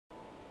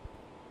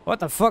What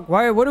the fuck?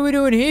 What are we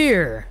doing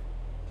here?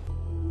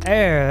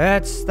 There,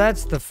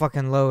 that's the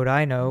fucking load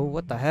I know.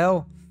 What the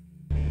hell?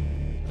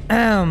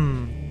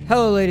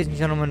 Hello ladies and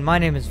gentlemen, my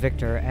name is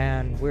Victor,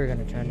 and we're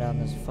gonna turn down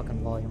this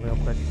fucking volume real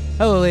quick.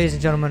 Hello ladies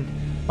and gentlemen,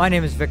 my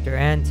name is Victor,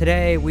 and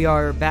today we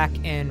are back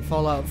in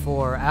Fallout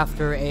 4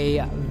 after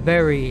a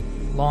very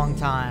long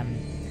time.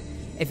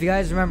 If you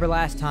guys remember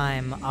last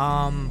time,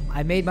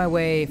 I made my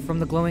way from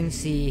the glowing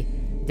sea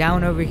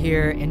down over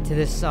here into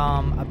this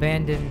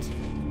abandoned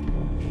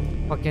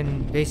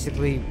fucking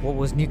basically what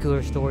was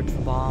nuclear storage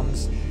for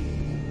bombs.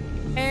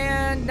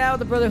 And now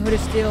the Brotherhood of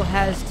Steel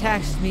has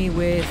tasked me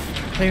with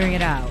clearing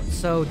it out.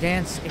 So,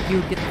 Dance, if you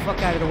would get the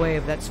fuck out of the way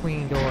of that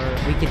swinging door,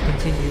 we can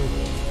continue.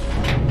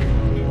 I'm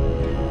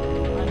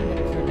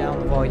gonna turn down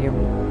the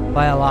volume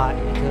by a lot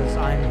because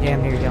I'm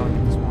damn near yelling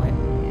at this point.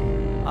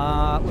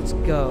 Let's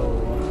go.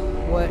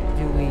 What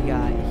do we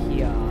got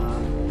here?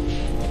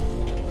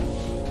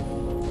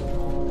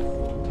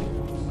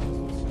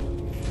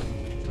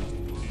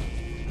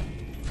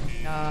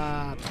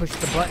 Push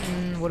the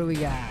button. What do we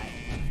got?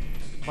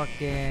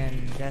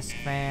 Fucking desk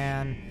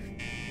fan.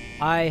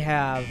 I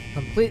have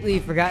completely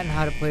forgotten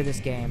how to play this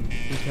game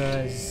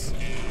because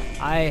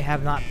I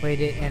have not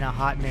played it in a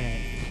hot minute.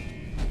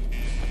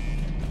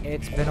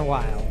 It's been a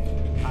while.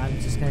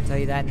 I'm just gonna tell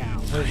you that now.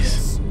 What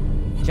is this?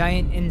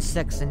 Giant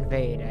insects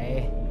invade,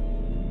 eh?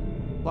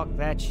 Fuck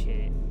that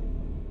shit.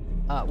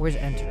 Where's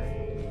enter?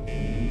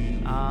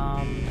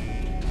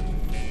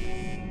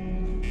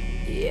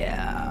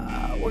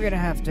 Yeah, we're gonna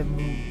have to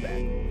move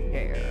back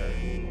there.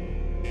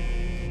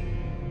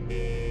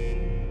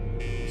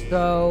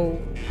 So,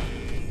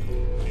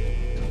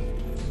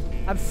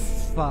 I'm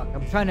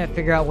trying to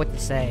figure out what to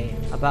say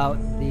about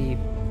the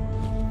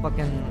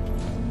fucking...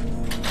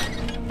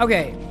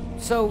 Okay,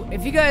 so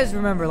if you guys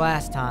remember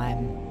last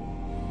time,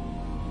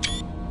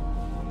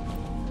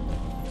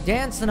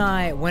 Dance and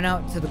I went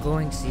out to the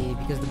glowing sea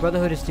because the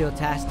Brotherhood of Steel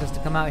tasked us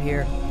to come out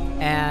here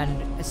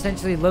and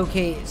essentially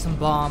locate some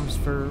bombs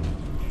for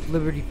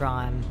Liberty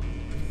Prime.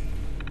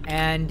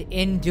 And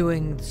in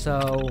doing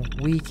so,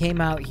 we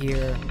came out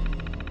here.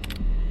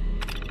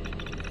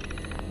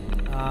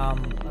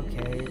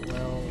 Okay,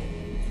 well...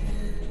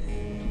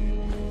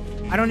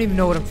 I don't even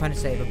know what I'm trying to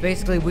say, but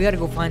basically we gotta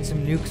go find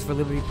some nukes for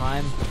Liberty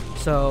Prime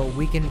so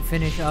we can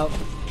finish up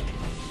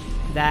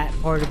that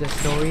part of the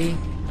story,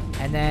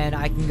 and then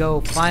I can go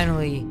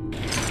finally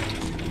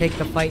take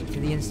the fight to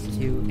the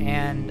Institute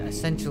and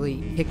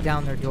essentially kick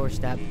down their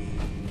doorstep,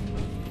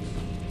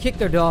 kick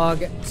their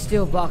dog,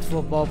 steal a box full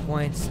of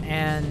ballpoints,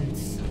 and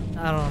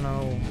I don't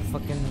know,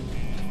 fucking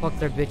fuck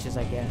their bitches,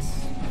 I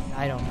guess.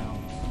 I don't know.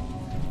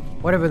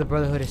 Whatever the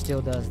Brotherhood of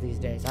Steel does these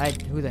days.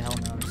 Who the hell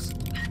knows?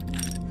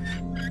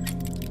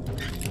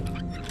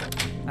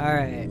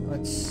 Alright,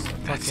 let's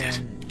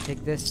fucking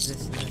take this,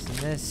 this, and this, and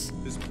this.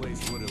 This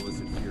place would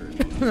elicit fury.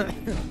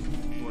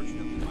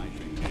 Fortunately, my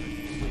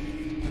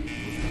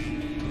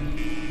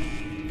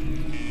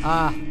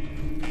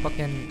training.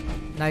 Fucking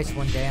nice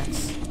one,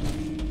 Dance.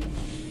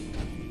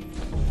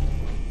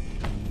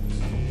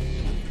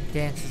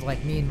 Dance is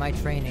like me in my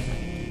training.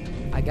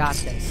 I got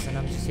this, and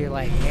I'm just here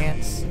like,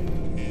 Dance,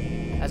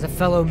 as a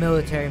fellow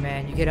military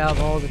man, you get out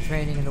of all the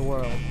training in the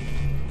world.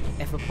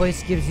 If a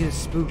place gives you the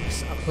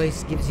spooks, a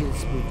place gives you the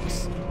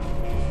spooks.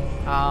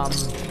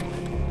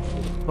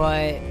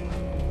 But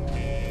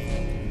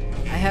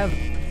I have...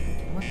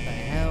 What the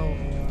hell?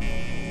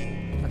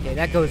 Okay,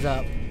 that goes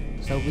up,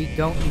 so we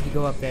don't need to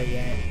go up there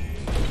yet.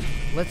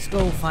 Let's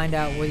go find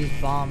out where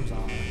these bombs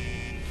are.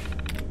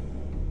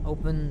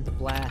 Open the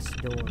blast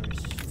doors.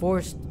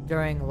 Forced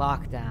during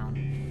lockdown.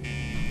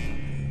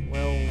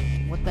 Well,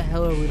 what the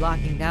hell are we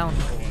locking down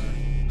for?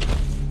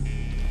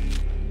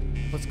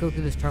 Let's go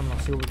through this terminal,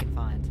 see what we can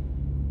find.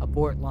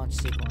 Abort launch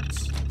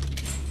sequence.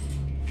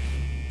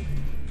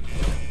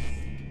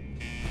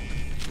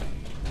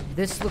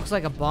 This looks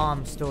like a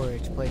bomb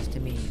storage place to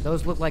me.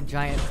 Those look like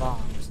giant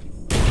bombs.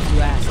 If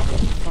you ask me.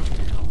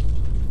 Fucking hell.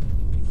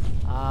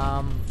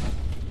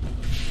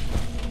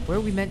 Where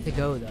are we meant to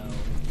go, though?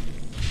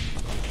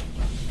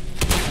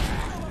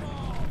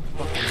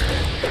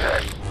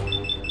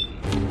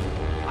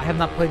 I have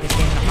not played this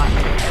game in a hot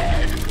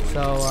minute,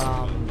 so,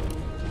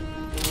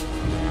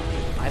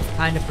 I've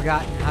kind of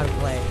forgotten how to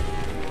play.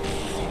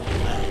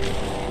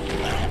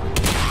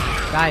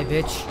 Die,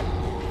 bitch.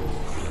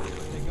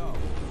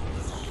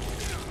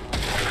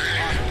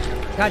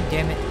 God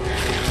damn it.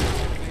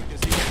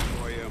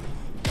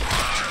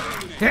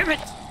 Damn it!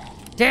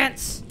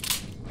 Dance!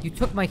 You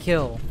took my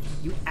kill,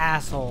 you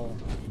asshole.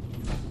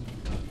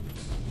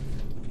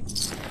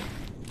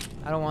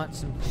 I don't want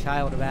some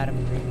child of Adam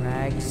in green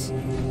rags.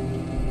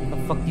 What the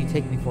fuck do you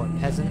take me for,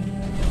 peasant?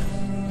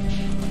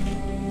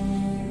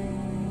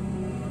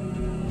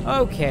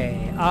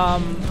 Okay,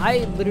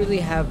 I literally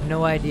have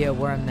no idea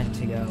where I'm meant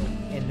to go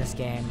in this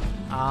game.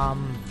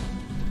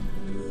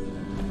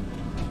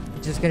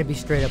 Just gonna be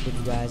straight up with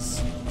you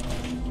guys.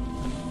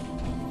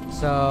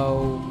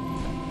 So...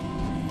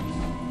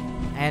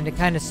 And it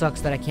kind of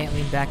sucks that I can't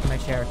lean back in my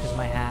chair because of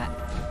my hat.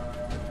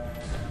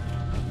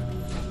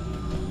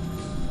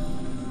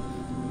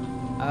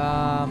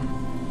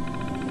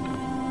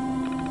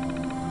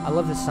 I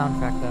love the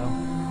soundtrack though.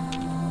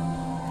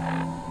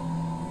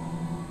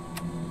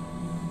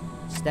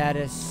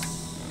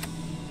 Status,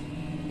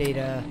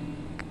 data,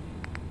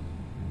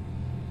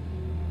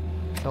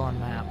 show on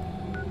map,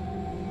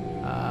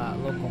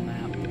 local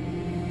map.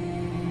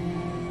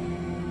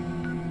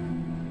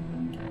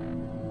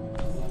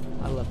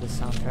 I love this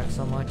soundtrack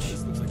so much.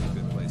 This looks like a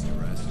good place to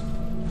rest.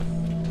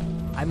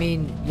 I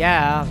mean,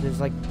 yeah, there's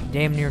like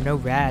damn near no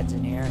rads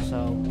in here,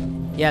 so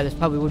yeah, this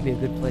probably would be a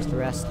good place to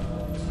rest.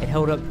 It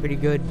held up pretty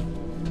good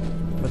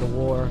for the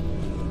war.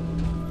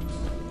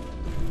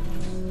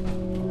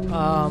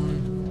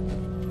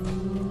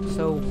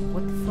 So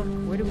what the fuck?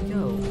 Where do we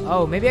go?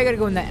 Oh, maybe I gotta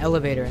go in that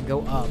elevator and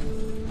go up.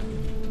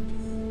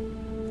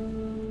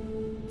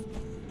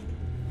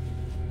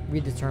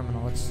 Read the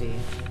terminal, let's see.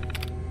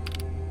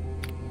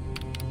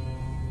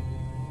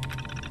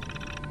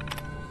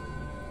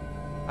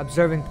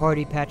 Observing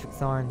party, Patrick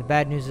Thorne. The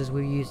bad news is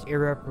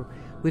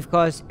we've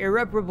caused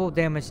irreparable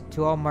damage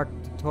to all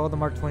the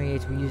Mark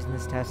 28s we used in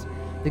this test.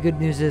 The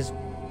good news is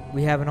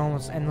we have an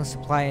almost endless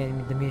supply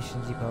in the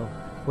munitions depot.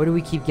 Where do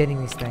we keep getting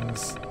these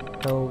things?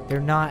 Though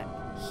they're not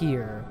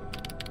here.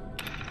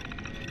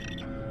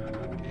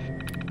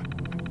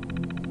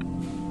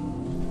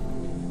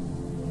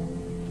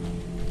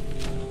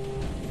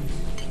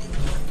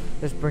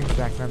 This brings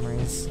back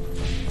memories.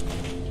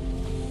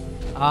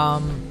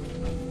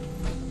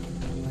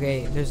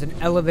 Okay, there's an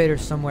elevator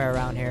somewhere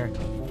around here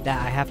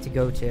that I have to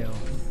go to.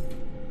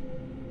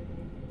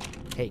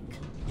 Take.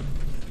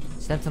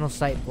 Sentinel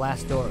site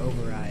blast door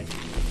override.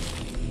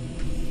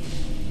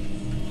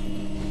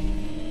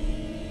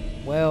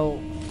 Well,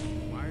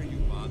 Why are you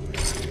bothering?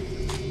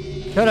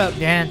 shut up,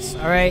 Dance.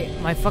 Alright,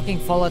 my fucking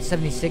Fallout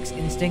 76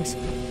 instincts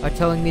are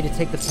telling me to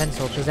take the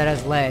pencil because that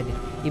has lead,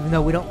 even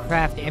though we don't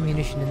craft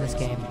ammunition in this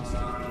game.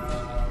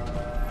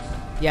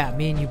 Yeah,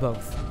 me and you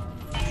both.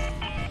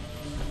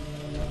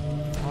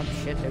 Oh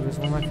shit, there was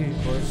one more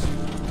fusion course.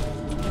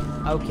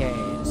 Okay,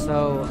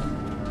 so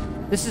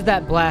this is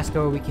that blast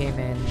door we came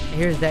in.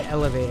 Here's that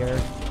elevator.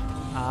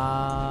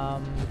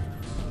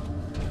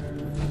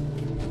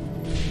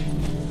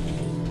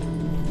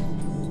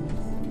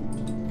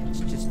 Let's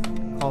just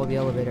call the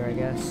elevator, I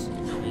guess.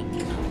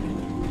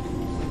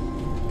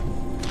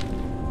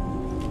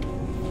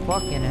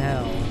 Fucking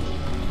hell.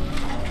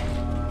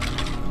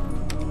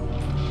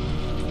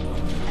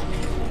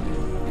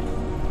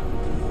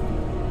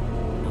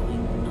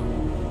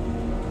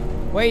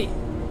 Wait.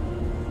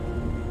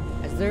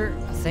 Is there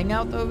a thing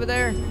out over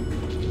there?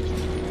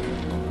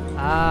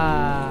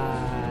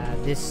 Ah,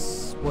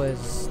 this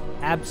was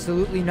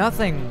absolutely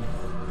nothing.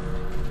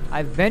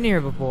 I've been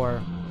here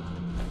before.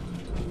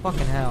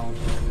 Fucking hell.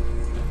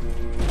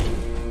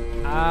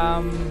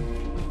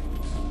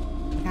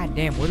 God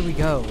damn, where do we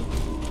go?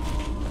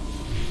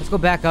 Let's go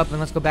back up and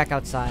let's go back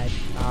outside.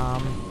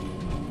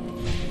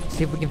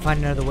 See if we can find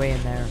another way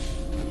in there.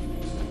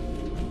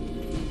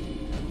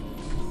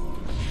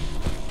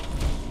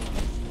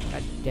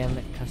 God damn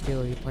it,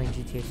 Castillo, you're playing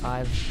GTA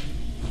 5.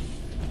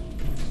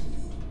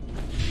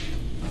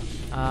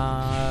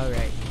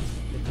 Alright.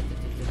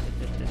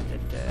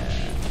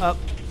 Up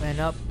and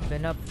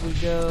up we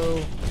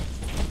go.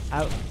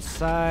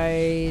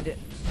 Outside.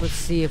 Let's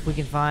see if we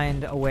can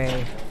find a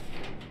way.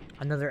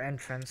 Another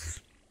entrance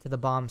to the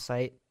bomb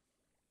site.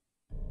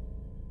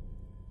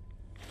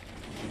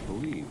 I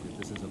believe that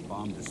this is a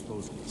bomb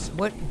disposal facility.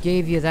 What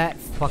gave you that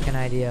fucking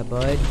idea,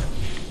 bud?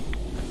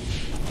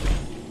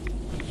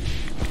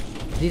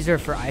 These are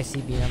for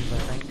ICBMs, I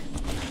think.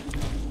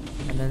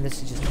 And then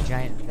this is just a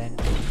giant vent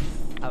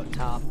out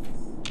top.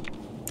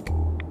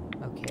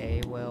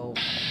 Okay, well...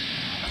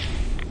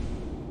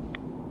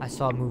 I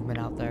saw movement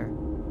out there.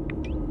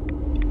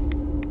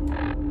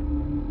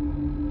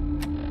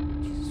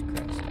 Jesus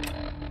Christ.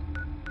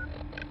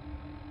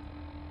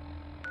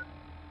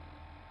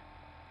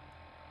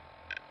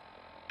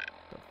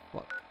 The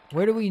fuck?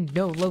 Where do we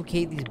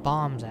locate these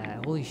bombs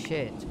at? Holy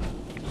shit.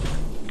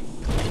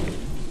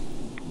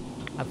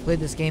 I've played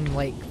this game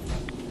like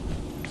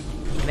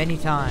many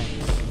times.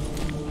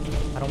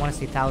 I don't want to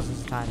say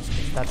thousands of times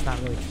because that's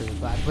not really true,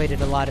 but I played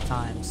it a lot of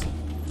times.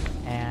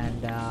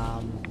 And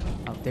oh,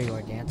 there you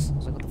are, Dance. I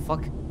was like, what the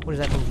fuck? What is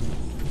that movie?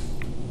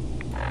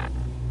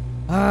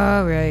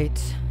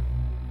 Alright.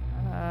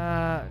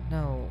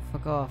 No,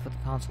 fuck off with the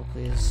console,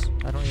 please.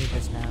 I don't need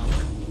this now.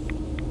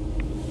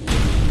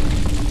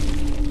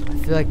 I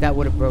feel like that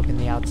would have broken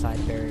the outside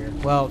barrier.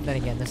 Well, then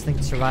again, this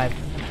thing survived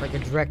like a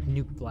direct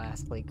nuke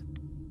blast, like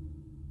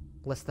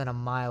less than a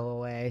mile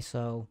away,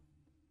 so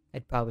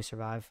it'd probably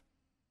survive.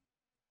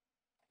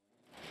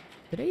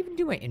 Did I even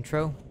do my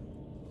intro?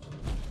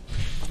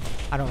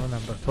 I don't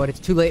remember, but it's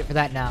too late for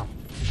that now.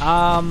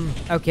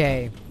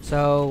 Okay,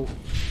 so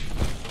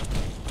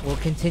we'll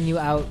continue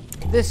out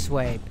this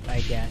way, I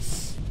guess.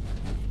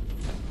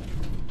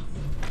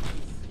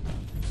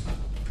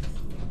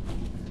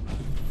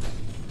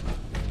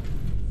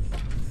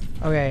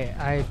 Okay,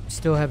 I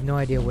still have no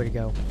idea where to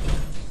go.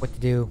 What to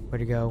do, where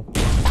to go.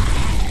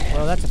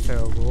 Well, that's a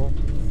feral rule.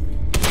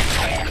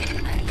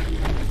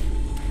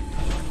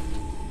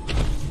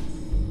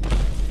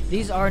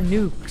 These are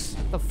nukes.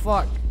 What the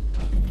fuck?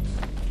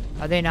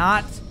 Are they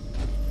not?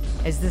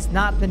 Is this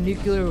not the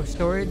nuclear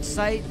storage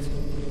site?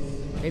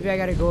 Maybe I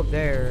gotta go up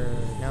there.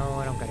 No,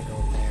 I don't gotta go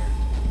up there.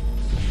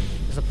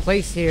 There's a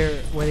place here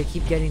where they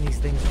keep getting these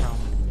things from.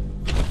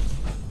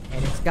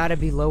 And it's gotta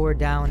be lower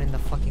down in the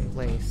fucking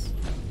place.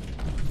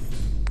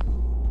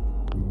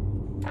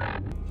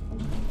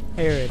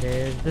 Here it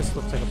is. This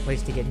looks like a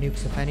place to get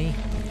nukes, if any.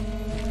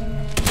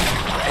 This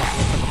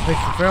looks like a place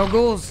for feral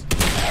ghouls.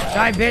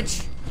 Die,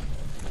 bitch!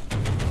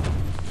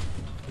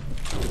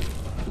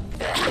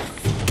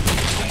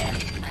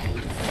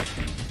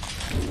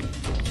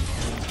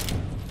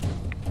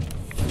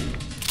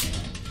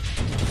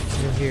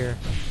 Here.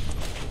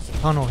 There's a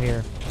tunnel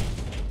here.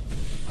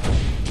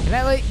 Can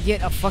I like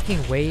get a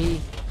fucking way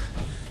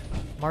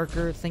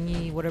marker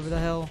thingy, whatever the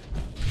hell?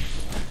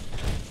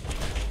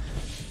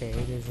 Okay,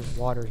 there's just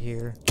water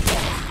here.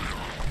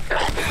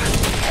 What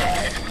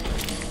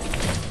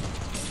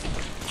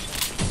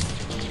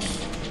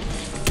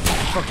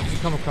the fuck did you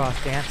come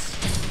across, Dance?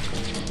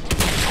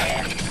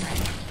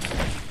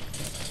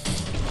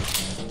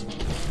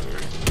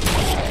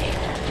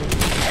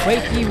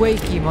 Wakey,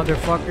 wakey,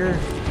 motherfucker.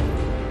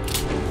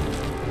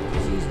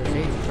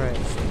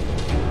 Christ.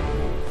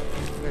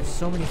 There's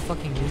so many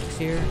fucking nukes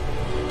here.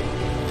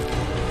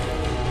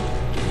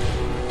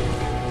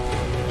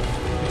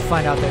 Let's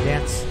find out there,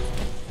 Dance.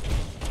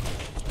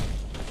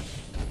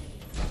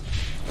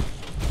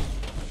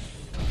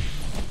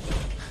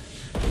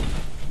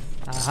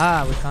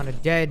 Aha, we found a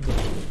dead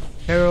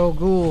feral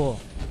ghoul.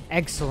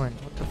 Excellent.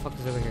 What the fuck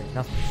is over here?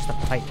 Nothing, just a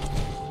pipe.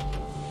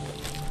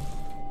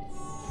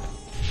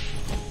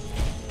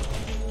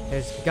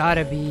 There's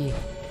gotta be...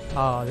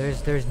 Oh,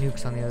 there's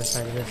nukes on the other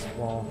side of this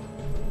wall.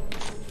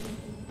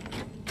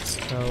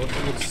 So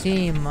it would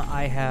seem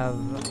I have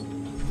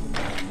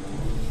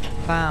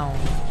found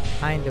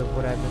kind of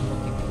what I've been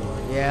looking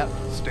for. Yep.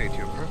 State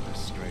your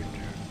purpose, stranger.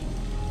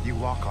 You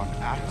walk on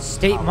atoms.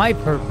 State my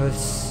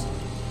purpose.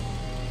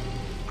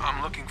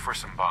 I'm looking for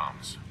some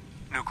bombs.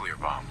 Nuclear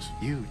bombs.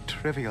 You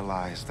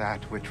trivialize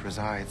that which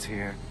resides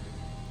here.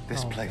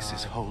 This place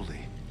is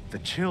holy. The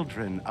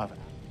children of...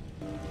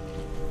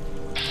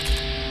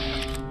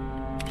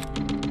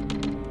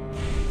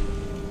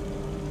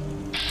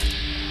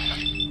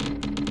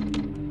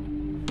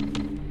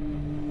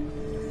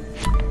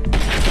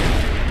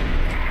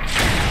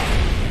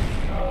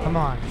 Come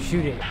on,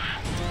 shoot it.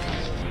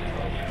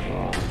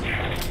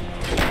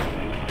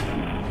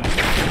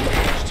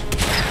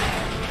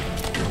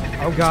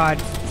 Oh god.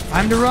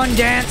 Time to run,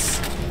 Dance!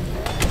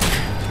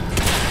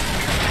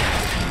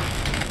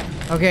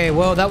 Okay,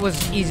 well, that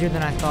was easier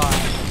than I thought.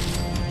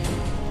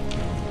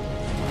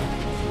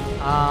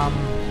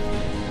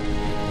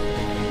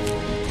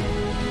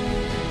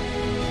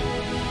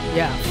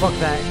 Yeah, fuck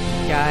that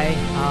guy.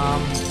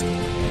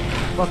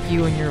 Fuck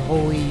you and your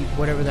holy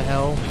whatever the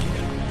hell.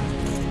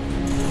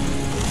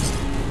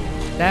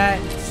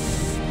 That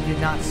did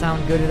not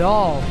sound good at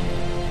all.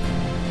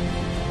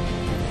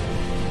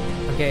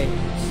 Okay,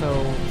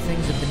 so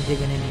things have been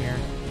digging in here.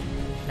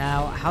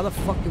 Now, how the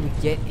fuck do we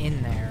get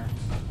in there?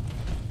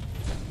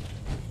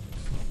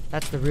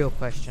 That's the real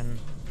question.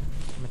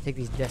 I'm gonna take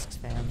these discs,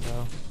 fam,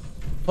 though.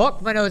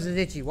 Fuck, my nose is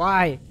itchy.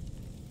 Why?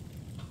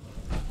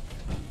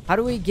 How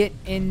do we get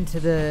into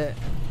the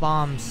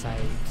bomb site?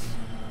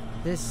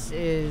 This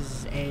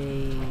is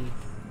a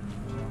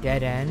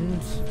dead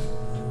end.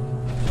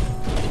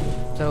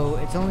 So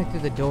it's only through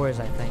the doors,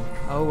 I think.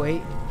 Oh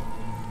wait,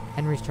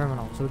 Henry's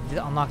terminal. So we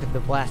unlock the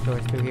blast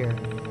doors through here.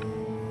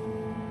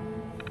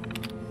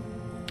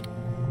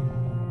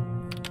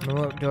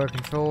 Remote door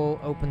control.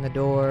 Open the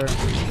door.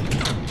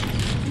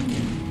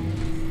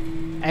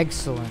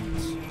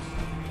 Excellent.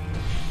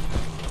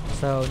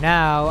 So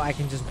now I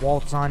can just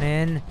waltz on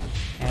in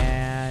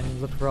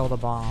and look for all the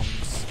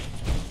bombs.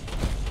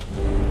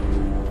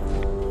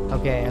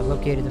 Okay, I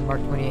located the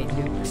Mark 28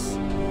 nukes.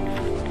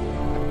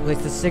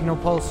 Place the signal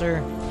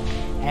pulsar,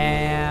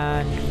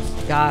 and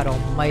God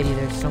almighty,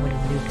 there's so many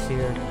nukes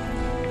here.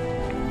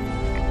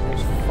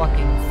 There's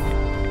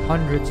fucking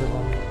hundreds of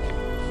them.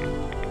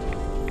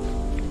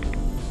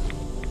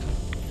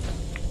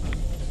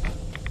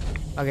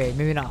 Okay,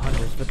 maybe not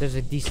hundreds, but there's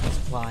a decent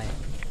supply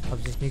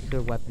of just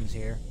nuclear weapons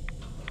here.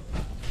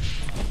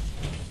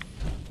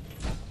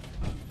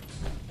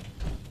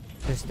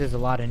 There's a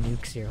lot of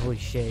nukes here, holy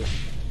shit.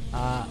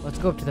 Let's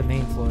go up to the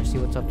main floor, see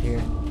what's up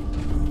here.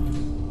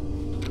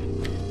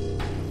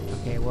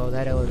 Okay, well,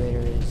 that elevator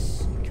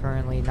is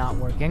currently not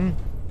working.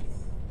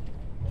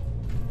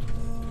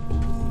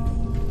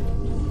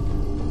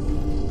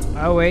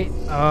 Oh, wait.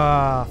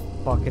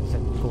 Fuck, it's a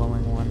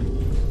glowing one.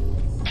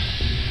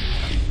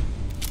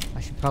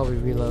 I should probably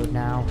reload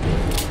now.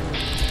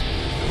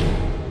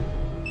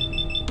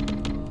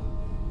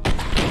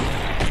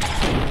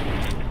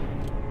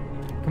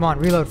 Come on,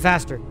 reload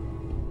faster.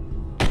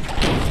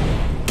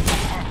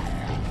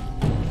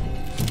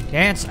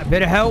 Dance, a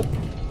bit of help.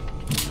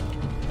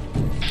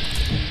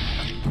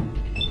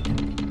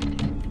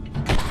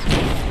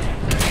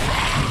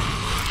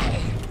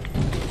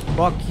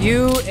 Fuck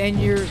you and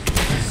your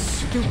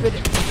stupid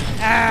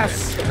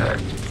ass.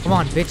 Come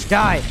on, bitch,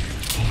 die.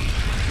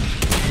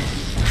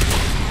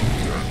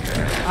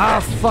 Ah,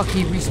 fuck,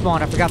 he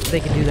respawned. I forgot that they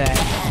can do that.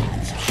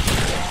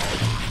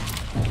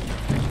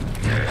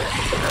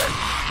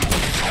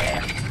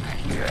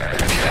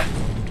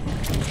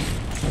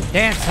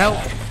 Dance, help.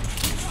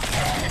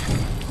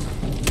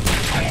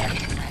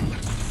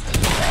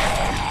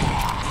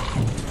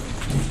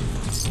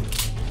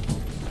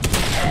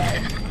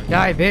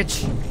 Die,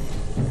 bitch.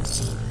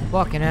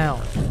 Fucking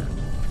hell.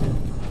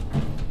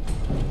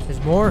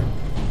 There's more?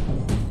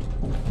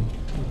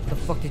 What the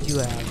fuck did you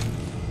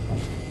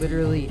have?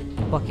 Literally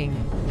fucking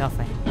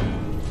nothing.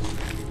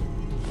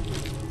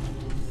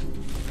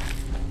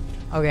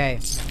 Okay,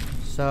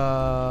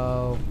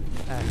 so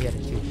he had a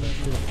toothbrush.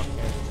 Who the fuck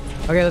cares?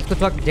 Okay, let's go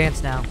talk to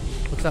Dance now.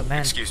 What's up, man?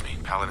 Excuse me,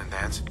 Paladin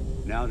Dance.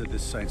 Now that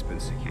this site's been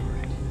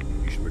secured,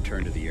 you should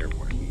return to the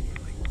airport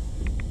immediately.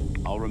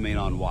 I'll remain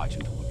on watch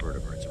until the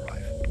vertebrates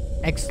arrive.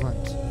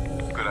 Excellent.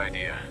 Good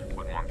idea.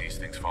 Wouldn't want these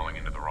things falling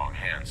into the wrong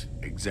hands.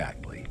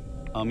 Exactly.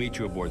 I'll meet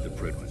you aboard the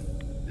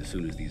Prydwen as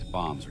soon as these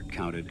bombs are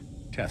counted,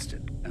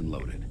 tested, and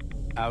loaded.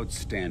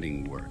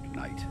 Outstanding work,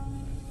 Knight.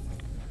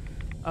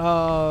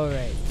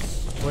 Alright.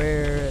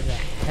 Where the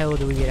hell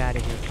do we get out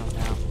of here from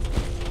now?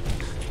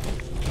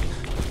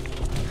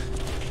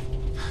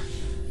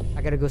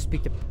 I gotta go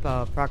speak to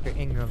Proctor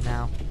Ingram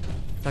now.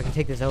 So I can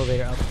take this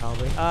elevator up,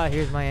 probably.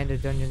 Here's my End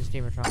of Dungeon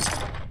Steamertron.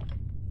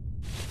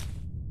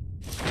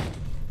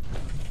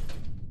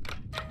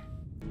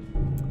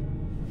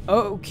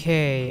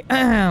 Okay.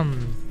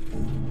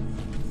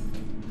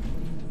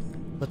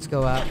 Let's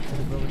go out to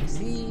the Rolling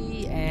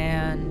Sea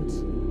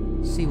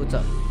and see what's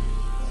up.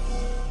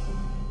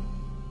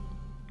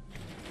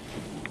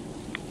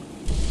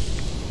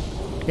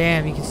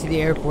 Damn, you can see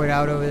the airport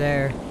out over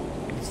there.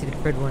 You can see the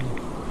Prydwen.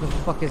 Where the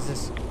fuck is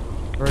this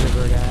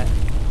vertebrate at?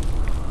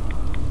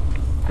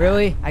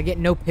 Really? I get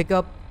no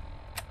pickup?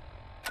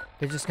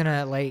 They're just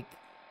gonna, like,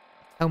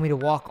 tell me to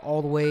walk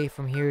all the way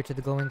from here to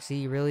the Glowing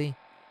Sea? Really?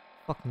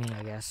 Fuck me,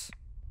 I guess.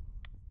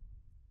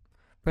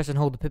 Press and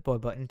hold the Pip-Boy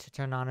button to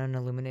turn on and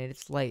illuminate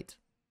its light.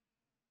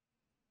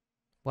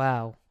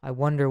 Wow. I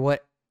wonder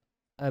what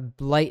a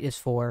light is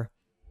for.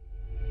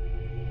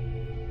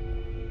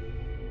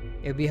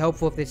 It would be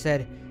helpful if they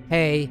said,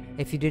 hey,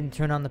 if you didn't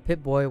turn on the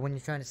Pip-Boy when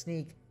you're trying to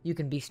sneak, you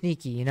can be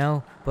sneaky, you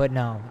know? But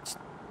no, it's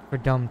for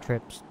dumb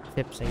tips,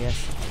 I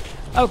guess.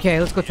 Okay,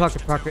 let's go talk to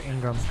Proctor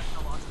Ingram.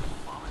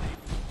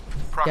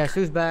 Guess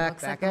who's back?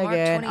 Looks Back like the Mark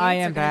again. 28s I are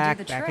am gonna do back.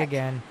 the Back trick.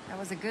 again. That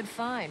was a good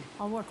find.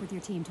 I'll work with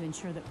your team to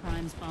ensure that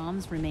Prime's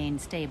bombs remain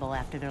stable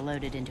after they're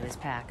loaded into his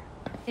pack.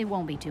 It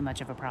won't be too much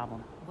of a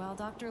problem. Well,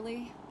 Dr.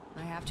 Lee,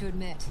 I have to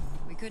admit,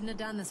 we couldn't have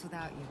done this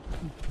without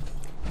you.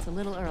 It's a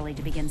little early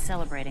to begin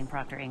celebrating,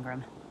 Proctor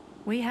Ingram.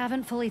 We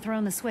haven't fully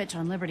thrown the switch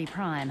on Liberty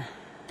Prime,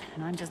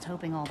 and I'm just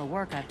hoping all the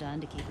work I've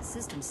done to keep the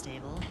system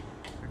stable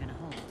are gonna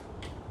hold.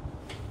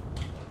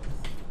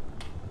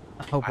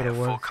 I hope I it'll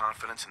have full work.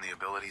 confidence in the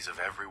abilities of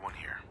everyone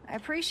here. I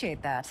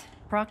appreciate that.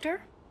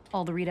 Proctor,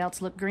 all the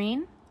readouts look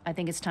green. I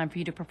think it's time for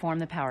you to perform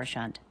the power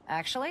shunt.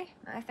 Actually,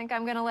 I think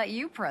I'm gonna let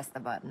you press the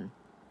button.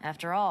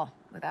 After all,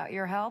 without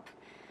your help,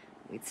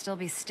 we'd still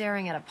be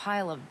staring at a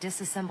pile of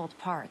disassembled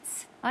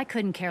parts. I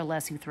couldn't care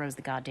less who throws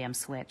the goddamn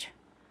switch.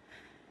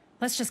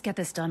 Let's just get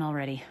this done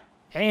already.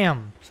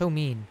 Damn, so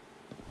mean.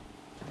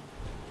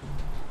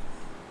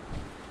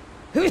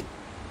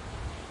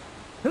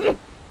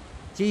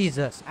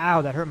 Jesus.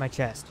 Ow, that hurt my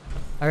chest.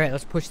 Alright,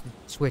 let's push the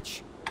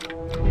switch.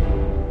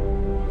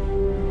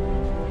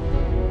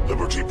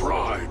 Liberty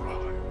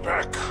Prime,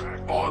 back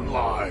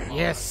online.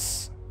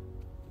 Yes.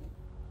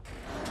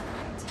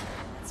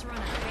 Let's run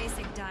a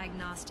basic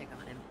diagnostic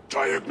on him.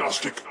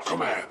 Diagnostic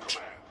command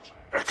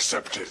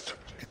accepted.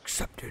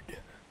 Accepted.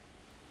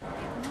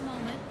 In a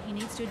moment, he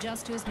needs to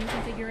adjust to his new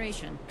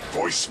configuration.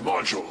 Voice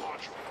module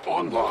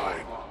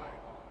online.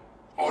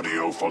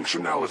 Audio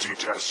functionality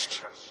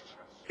test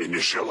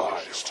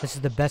initialized. This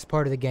is the best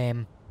part of the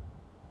game.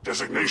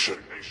 Designation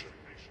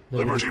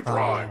Liberty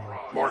Prime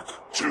Mark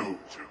II.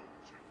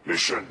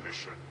 Mission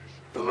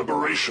the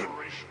liberation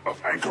of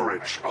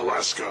Anchorage,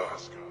 Alaska.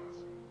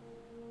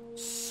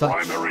 Such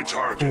Primary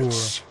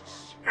targets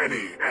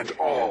any and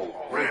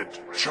all red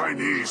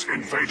Chinese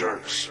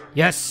invaders.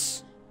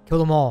 Yes. Kill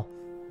them all.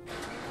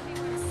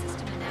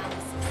 System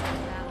analysis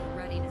and battle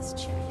readiness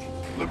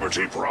check.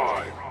 Liberty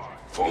Prime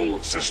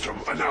full system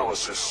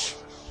analysis.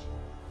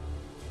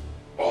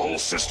 All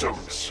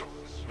systems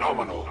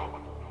nominal.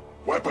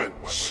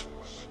 Weapons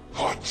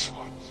hot.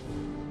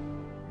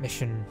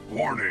 Mission.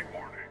 Warning.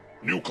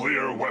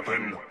 Nuclear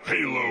weapon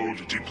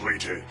payload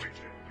depleted.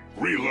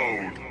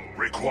 Reload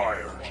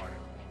required.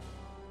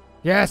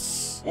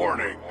 Yes.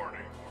 Warning.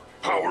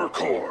 Power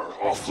core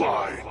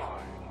offline.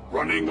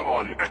 Running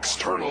on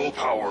external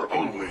power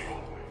only.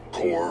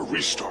 Core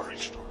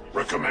restart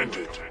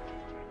recommended.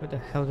 Where the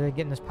hell did I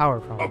get this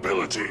power from?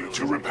 Ability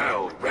to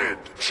repel red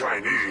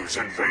Chinese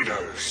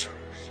invaders.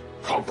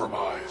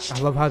 Compromised. I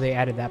love how they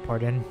added that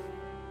part in.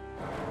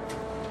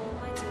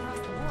 Lights across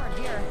the board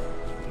here.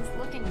 He's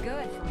looking looking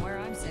good from where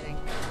I'm sitting.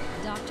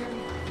 Doctor,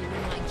 if you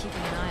wouldn't mind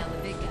keeping an eye on the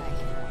big guy,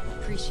 I'd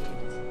appreciate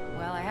it.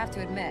 Well, I have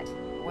to admit,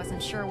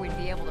 wasn't sure we'd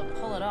be able to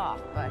pull it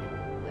off, but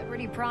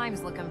Liberty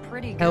Prime's looking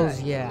pretty good.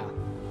 Hells yeah.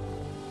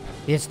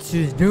 The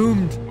Institute's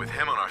doomed. With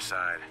him on our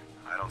side,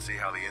 I don't see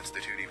how the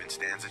Institute even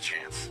stands a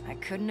chance. I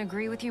couldn't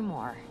agree with you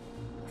more.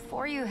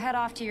 Before you head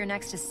off to your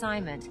next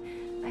assignment,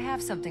 I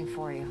have something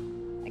for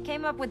you. I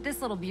came up with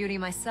this little beauty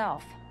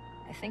myself.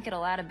 I think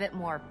it'll add a bit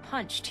more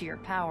punch to your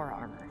power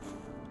armor.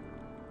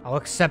 I'll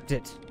accept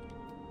it.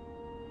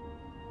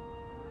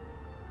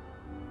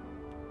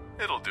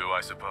 It'll do,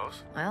 I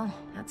suppose. Well,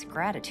 that's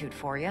gratitude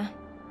for you.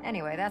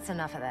 Anyway, that's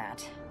enough of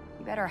that.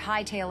 You better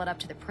hightail it up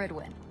to the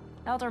Prydwen.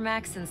 Elder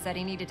Maxson said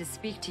he needed to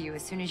speak to you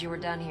as soon as you were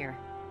done here.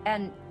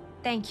 And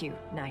thank you,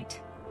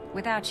 Knight.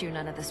 Without you,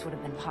 none of this would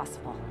have been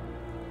possible.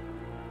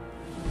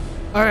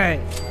 Alright.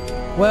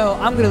 Well,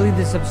 I'm going to leave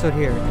this episode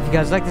here. If you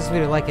guys like this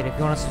video, like it. If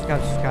you want to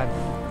subscribe, subscribe.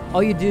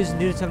 All you do is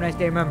do this. Have a nice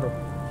day. Remember,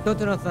 don't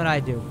do nothing I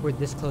do. We're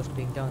this close to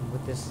being done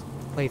with this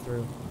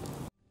playthrough.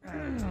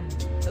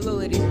 Hello,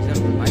 ladies and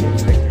gentlemen. My name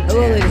is Victor.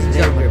 Hello, ladies and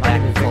gentlemen. My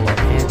name is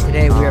Victor. And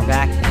today we are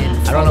back in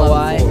I don't know Fallout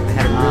why 4. I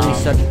had a really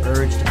sudden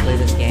urge to play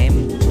this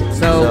game.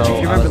 So, if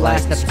you remember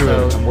last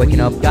episode, I'm waking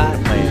we up got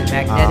and playing.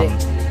 magnetic.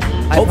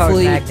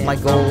 Hopefully, magnet my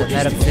goal from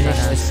is the to finish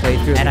this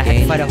playthrough and I of had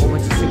the to fight a game whole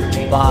bunch of super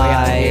mutants by way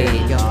out here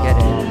to get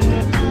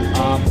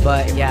it.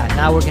 But yeah,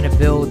 now we're gonna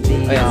build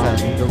the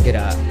go get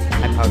a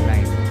high-powered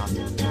magnet.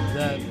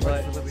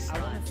 the